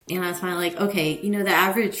And I was finally like, okay, the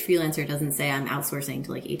average freelancer doesn't say I'm outsourcing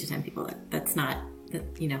to like 8 to 10 people. That's not,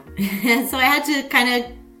 So I had to kind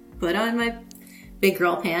of put on my big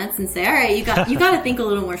girl pants and say, all right, you got to think a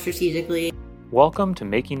little more strategically. Welcome to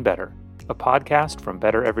Making Better, a podcast from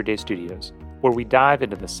Better Everyday Studios, where we dive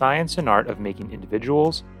into the science and art of making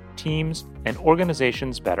individuals, teams, and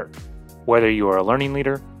organizations better. Whether you are a learning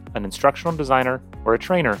leader, an instructional designer, or a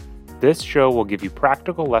trainer, this show will give you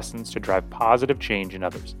practical lessons to drive positive change in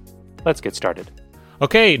others. Let's get started.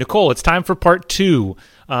 Okay, Nicole, it's time for part 2.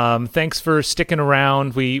 Thanks for sticking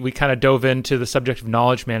around. We kind of dove into the subject of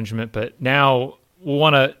knowledge management, but now we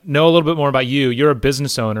want to know a little bit more about you. You're a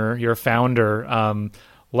business owner. You're a founder.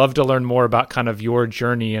 Love to learn more about kind of your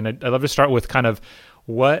journey, and I'd love to start with kind of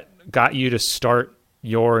what got you to start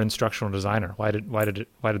your instructional designer. Why did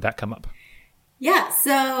that come up? Yeah,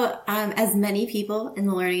 so as many people in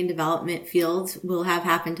the learning and development field will have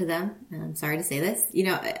happened to them, and I'm sorry to say this,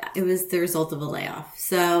 it was the result of a layoff.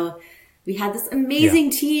 So we had this amazing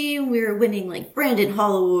team. We were winning like Brandon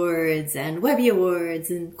Hall Awards and Webby Awards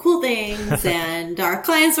and cool things, and our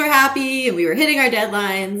clients were happy, and we were hitting our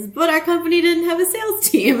deadlines, but our company didn't have a sales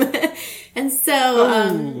team. And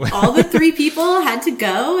so all the 3 people had to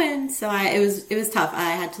go, and so it was tough.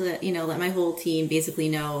 I had to let my whole team basically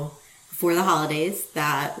know for the holidays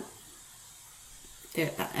that the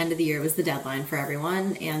end of the year was the deadline for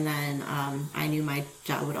everyone. And then I knew my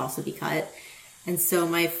job would also be cut. And so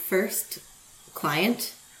my first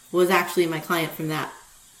client was actually my client from that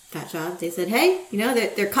job. They said, hey,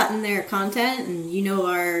 they're cutting their content, and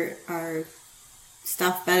our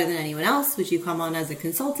stuff better than anyone else. Would you come on as a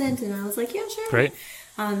consultant? And I was like, yeah, sure. Great.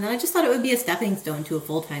 And I just thought it would be a stepping stone to a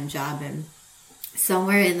full-time job. And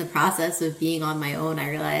somewhere in the process of being on my own,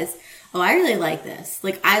 I realized, I really like this.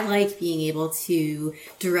 Like, I like being able to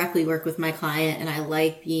directly work with my client, and I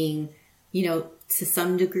like being, to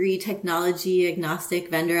some degree, technology agnostic,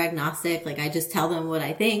 vendor agnostic. Like, I just tell them what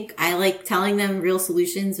I think. I like telling them real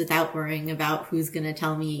solutions without worrying about who's going to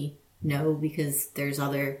tell me no, because there's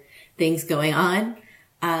other things going on.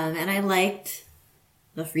 And I liked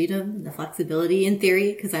the freedom and the flexibility in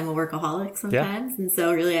theory, because I'm a workaholic sometimes. Yeah. And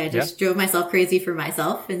so really I just drove myself crazy for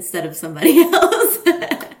myself instead of somebody else.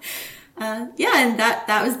 And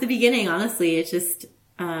that was the beginning, honestly. It's just,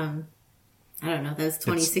 I don't know, that was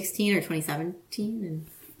 2016 or 2017. And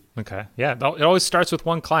okay. Yeah. It always starts with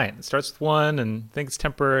one client. It starts with one and things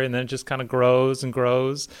temporary, and then it just kind of grows and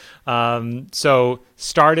grows. So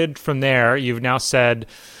started from there. You've now said,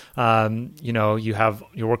 you have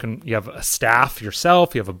a staff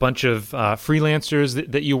yourself, you have a bunch of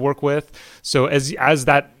freelancers that you work with. So as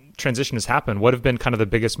that transition has happened, what have been kind of the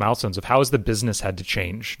biggest milestones of how has the business had to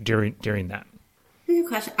change during that? Good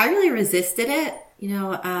question. I really resisted it.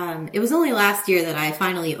 It was only last year that I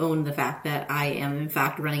finally owned the fact that I am in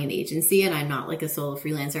fact running an agency and I'm not like a solo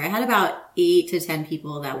freelancer. I had about 8 to 10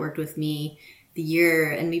 people that worked with me the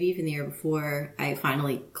year, and maybe even the year before I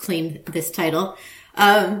finally claimed this title.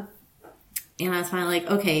 And I was finally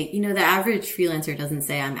like, okay, the average freelancer doesn't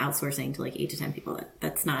say I'm outsourcing to like 8 to 10 people.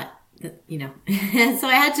 That's not, So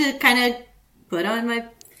I had to kind of put on my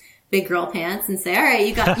big girl pants and say, all right,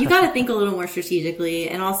 you got to think a little more strategically.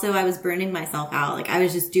 And also I was burning myself out. Like, I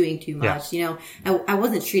was just doing too much. Yeah. I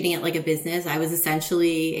wasn't treating it like a business. I was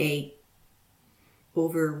essentially a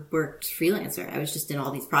overworked freelancer. I was just in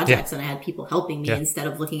all these projects and I had people helping me instead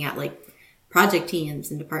of looking at like project teams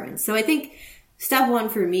and departments. So I think step one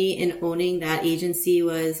for me in owning that agency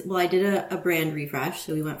was, I did a brand refresh.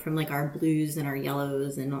 So we went from like our blues and our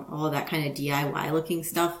yellows and all that kind of DIY looking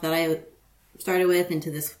stuff that I started with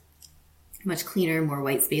into this much cleaner, more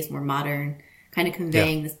white space, more modern, kind of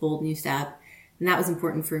conveying this bold new step. And that was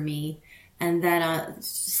important for me. And then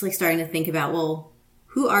just like starting to think about,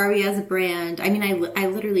 who are we as a brand? I mean, I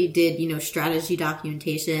literally did, strategy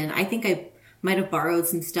documentation. I think I might have borrowed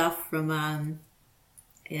some stuff from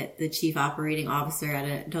the chief operating officer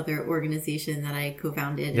at another organization that I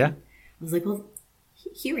co-founded. Yeah. And I was like,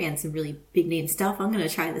 he ran some really big name stuff. I'm going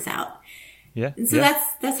to try this out. Yeah. And so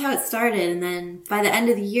that's how it started. And then by the end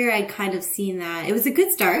of the year, I'd kind of seen that it was a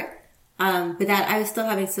good start. But that I was still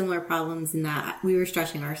having similar problems in that we were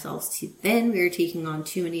stretching ourselves too thin. We were taking on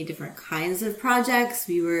too many different kinds of projects.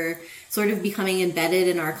 We were sort of becoming embedded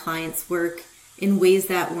in our clients' work in ways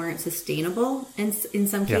that weren't sustainable in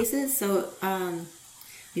some cases. So,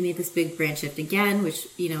 we made this big brand shift again, which,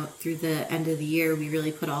 through the end of the year, we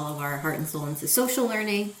really put all of our heart and soul into social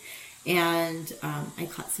learning. And I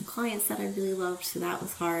caught some clients that I really loved, so that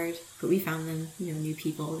was hard. But we found them, new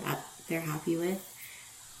people that they're happy with.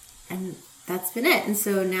 And that's been it. And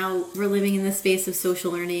so now we're living in the space of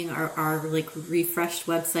social learning. Our like refreshed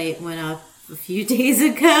website went up a few days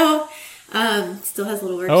ago. Still has a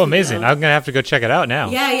little work to do. Oh, amazing. I'm going to have to go check it out now.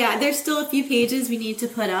 Yeah. There's still a few pages we need to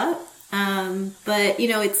put up. But,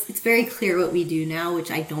 it's very clear what we do now,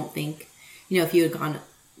 which I don't think, if you had gone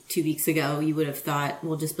 2 weeks ago, you would have thought,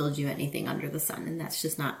 we'll just build you anything under the sun. And that's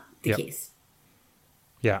just not the case.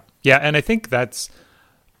 Yeah. Yeah. And I think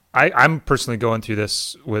I'm personally going through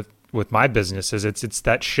this with my business is it's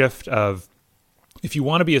that shift of, if you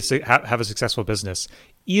want to have a successful business,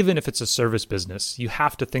 even if it's a service business, you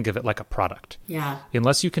have to think of it like a product. Yeah.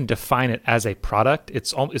 Unless you can define it as a product,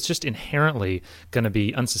 it's just inherently going to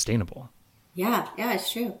be unsustainable. Yeah,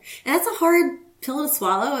 it's true. And that's a hard pill to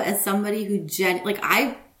swallow as somebody who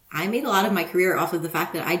I made a lot of my career off of the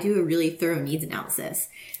fact that I do a really thorough needs analysis.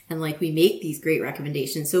 And we make these great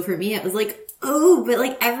recommendations. So for me, it was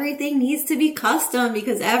but everything needs to be custom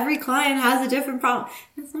because every client has a different problem.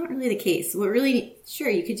 That's not really the case. Sure,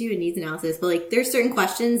 you could do a needs analysis, but there's certain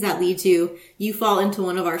questions that lead to you fall into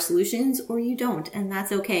one of our solutions or you don't, and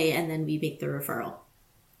that's okay. And then we make the referral.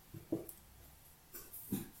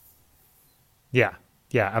 Yeah,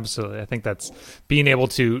 absolutely. I think that's being able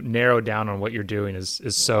to narrow down on what you're doing is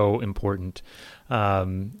so important.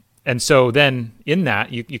 And so then in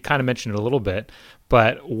that, you kind of mentioned it a little bit,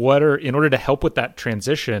 but in order to help with that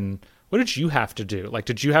transition, what did you have to do?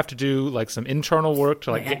 Did you have to do some internal work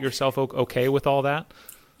to get yourself okay with all that?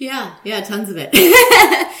 Yeah, tons of it.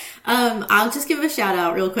 I'll just give a shout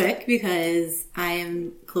out real quick because I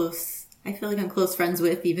feel like I'm close friends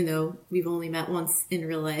with, even though we've only met once in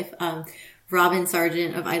real life. Robin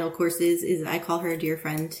Sargent of Idle Courses I call her a dear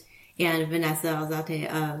friend, and Vanessa Alzate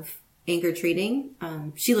of Anchor Trading.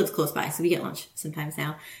 She lives close by, so we get lunch sometimes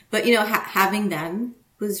now. But, having them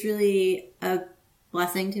was really a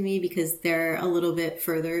blessing to me because they're a little bit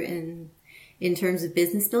further in terms of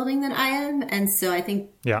business building than I am. And so I think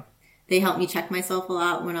they help me check myself a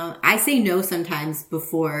lot when I say no sometimes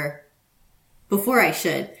before I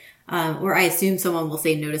should. Or I assume someone will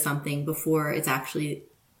say no to something before it's actually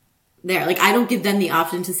there. I don't give them the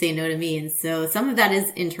option to say no to me. And so some of that is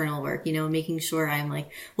internal work, making sure I'm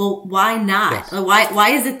well, why not? Yes. Why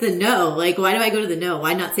is it the no? Why do I go to the no?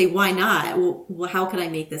 Why not say, why not? Well, how could I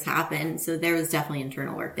make this happen? So there was definitely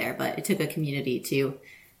internal work there, but it took a community to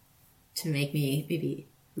make me maybe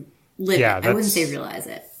live it. I wouldn't say realize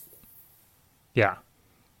it. Yeah.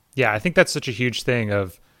 Yeah. I think that's such a huge thing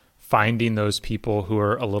of finding those people who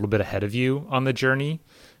are a little bit ahead of you on the journey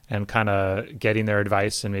and kind of getting their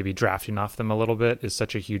advice and maybe drafting off them a little bit is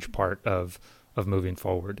such a huge part of moving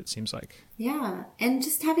forward, it seems like. Yeah. And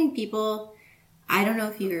just having people, I don't know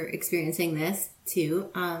if you're experiencing this too,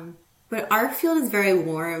 but our field is very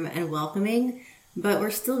warm and welcoming, but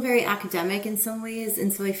we're still very academic in some ways.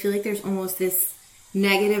 And so I feel like there's almost this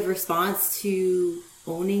negative response to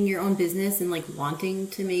owning your own business and wanting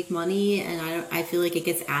to make money. And I feel like it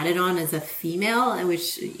gets added on as a female,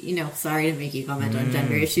 which, sorry to make you comment on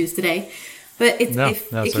gender issues today, but it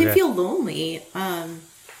can feel lonely.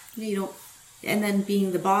 You don't, and then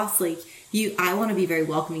being the boss, I want to be very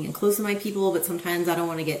welcoming and close to my people, but sometimes I don't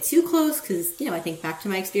want to get too close because, I think back to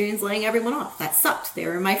my experience laying everyone off. That sucked. They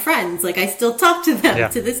were my friends. I still talk to them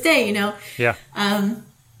to this day, Yeah.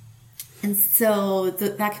 And so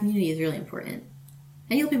that community is really important.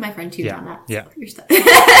 And you'll be my friend too on that. Yeah. Your stuff.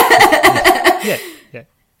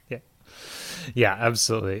 Yeah,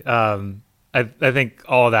 absolutely. I think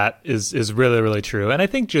all of that is really, really true. And I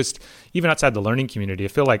think just even outside the learning community, I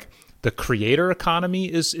feel like the creator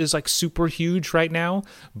economy is super huge right now,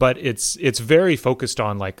 but it's very focused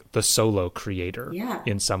on the solo creator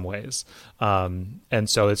in some ways. And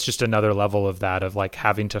so it's just another level of that of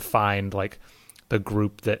having to find the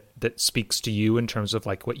group that speaks to you in terms of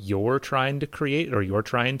what you're trying to create or you're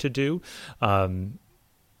trying to do.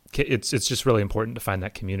 It's just really important to find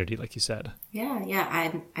that community, like you said.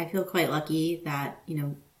 Yeah. I feel quite lucky that,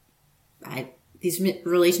 these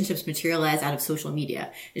relationships materialize out of social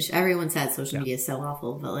media, which everyone says social media is so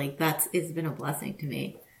awful, but it's been a blessing to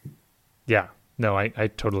me. Yeah. No, I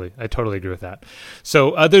totally agree with that.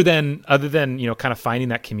 So other than, kind of finding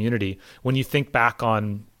that community, when you think back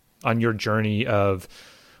on your journey of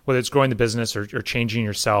whether it's growing the business or changing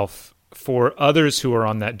yourself, for others who are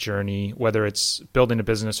on that journey, whether it's building a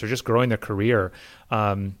business or just growing their career,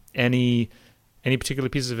 any particular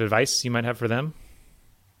pieces of advice you might have for them?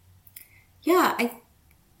 Yeah,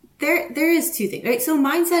 there is two things, right? So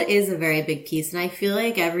mindset is a very big piece, and I feel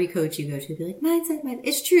like every coach you go to will be mindset.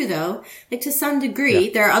 It's true though, to some degree,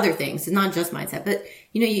 there are other things, not just mindset, but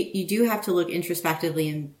you do have to look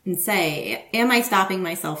introspectively and say, am I stopping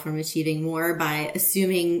myself from achieving more by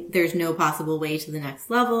assuming there's no possible way to the next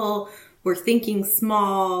level? or thinking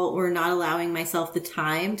small or not allowing myself the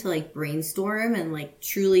time to like brainstorm and like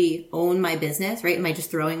truly own my business, right? Am I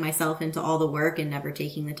just throwing myself into all the work and never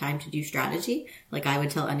taking the time to do strategy like I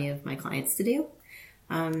would tell any of my clients to do?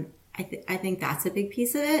 I think that's a big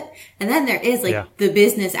piece of it. And then there is like the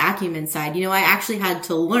business acumen side. You know, I actually had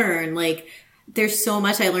to learn, like, there's so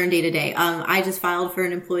much I learn day to day. I just filed for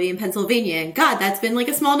an employee in Pennsylvania, and God, that's been like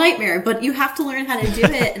a small nightmare, but you have to learn how to do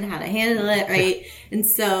it and how to handle it, right? And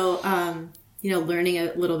so, you know, learning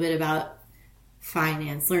a little bit about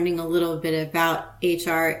finance, learning a little bit about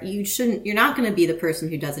HR, you're not going to be the person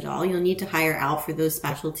who does it all. You'll need to hire out for those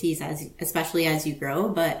specialties especially as you grow,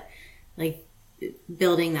 but like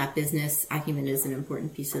building that business acumen is an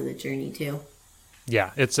important piece of the journey too.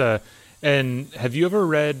 Yeah, and have you ever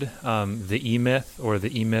read The E-Myth or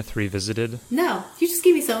The E-Myth Revisited? No. You just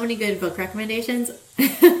gave me so many good book recommendations.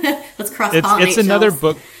 Let's cross-pollinate. It's another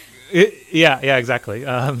book. Yeah, exactly.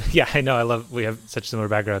 Yeah, I know. We have such similar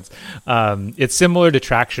backgrounds. It's similar to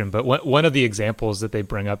Traction, but one of the examples that they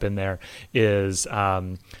bring up in there is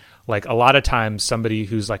like a lot of times somebody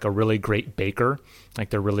who's like a really great baker,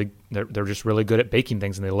 like they're just really good at baking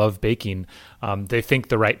things and they love baking. They think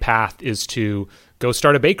the right path is to go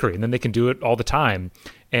start a bakery and then they can do it all the time.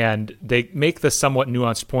 And they make the somewhat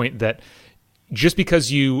nuanced point that just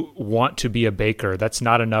because you want to be a baker, that's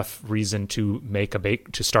not enough reason to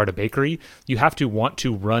to start a bakery. You have to want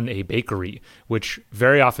to run a bakery, which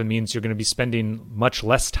very often means you're going to be spending much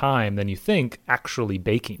less time than you think actually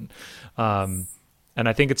baking. And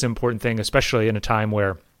I think it's an important thing, especially in a time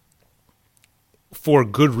where, for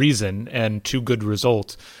good reason and to good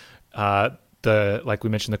result, like we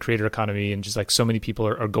mentioned, the creator economy and just like so many people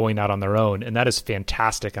are going out on their own, and that is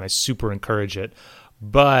fantastic, and I super encourage it.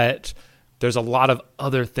 But there's a lot of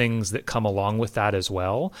other things that come along with that as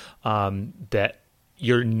well, that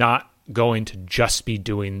you're not going to just be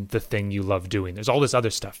doing the thing you love doing. There's all this other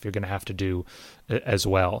stuff you're going to have to do as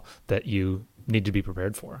well that you need to be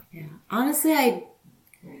prepared for. Yeah. Honestly,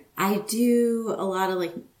 I do a lot of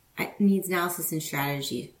like needs analysis and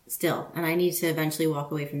strategy still. And I need to eventually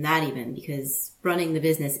walk away from that even because running the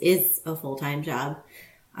business is a full-time job.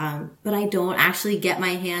 But I don't actually get my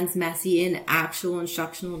hands messy in actual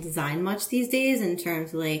instructional design much these days in terms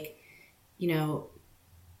of like, you know,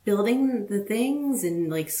 building the things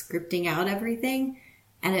and like scripting out everything.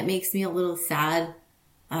 And it makes me a little sad.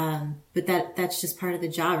 But that's just part of the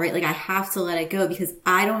job, right? Like I have to let it go because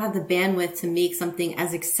I don't have the bandwidth to make something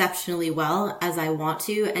as exceptionally well as I want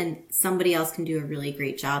to. And somebody else can do a really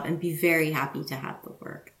great job and be very happy to have the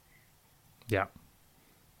work. Yeah.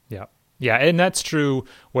 Yeah. Yeah. And that's true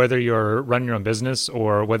whether you're running your own business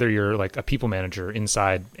or whether you're like a people manager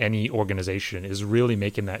inside any organization, is really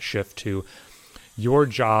making that shift to your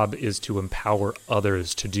job is to empower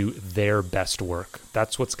others to do their best work.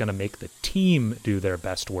 That's what's going to make the team do their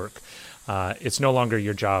best work. It's no longer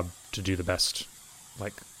your job to do the best,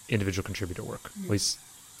 like, individual contributor work. Mm-hmm. At least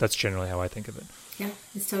that's generally how I think of it. Yeah,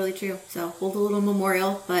 it's totally true. So hold a little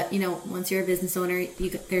memorial, but, you know, once you're a business owner,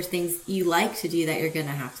 there's things you like to do that you're going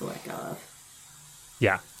to have to let go of.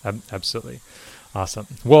 Yeah, absolutely. Awesome.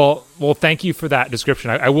 Well, thank you for that description.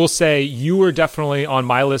 I will say you were definitely on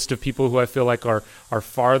my list of people who I feel like are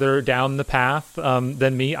farther down the path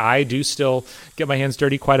than me. I do still get my hands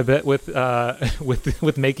dirty quite a bit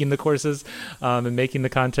with making the courses and making the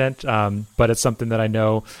content, but it's something that I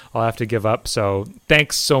know I'll have to give up. So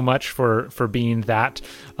thanks so much for being that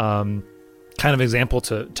kind of example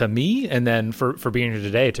to me, and then for being here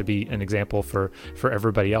today to be an example for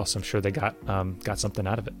everybody else. I'm sure they got something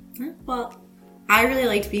out of it. Well, I really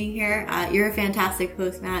liked being here. You're a fantastic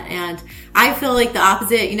host, Matt, and I feel like the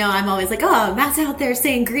opposite. You know, I'm always like, oh, Matt's out there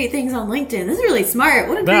saying great things on LinkedIn. This is really smart.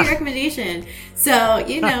 What a great recommendation. So,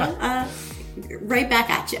 you know, right back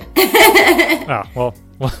at you.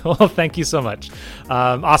 Well, thank you so much.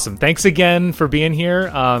 Awesome. Thanks again for being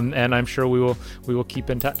here, and I'm sure we will keep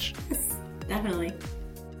in touch. Definitely.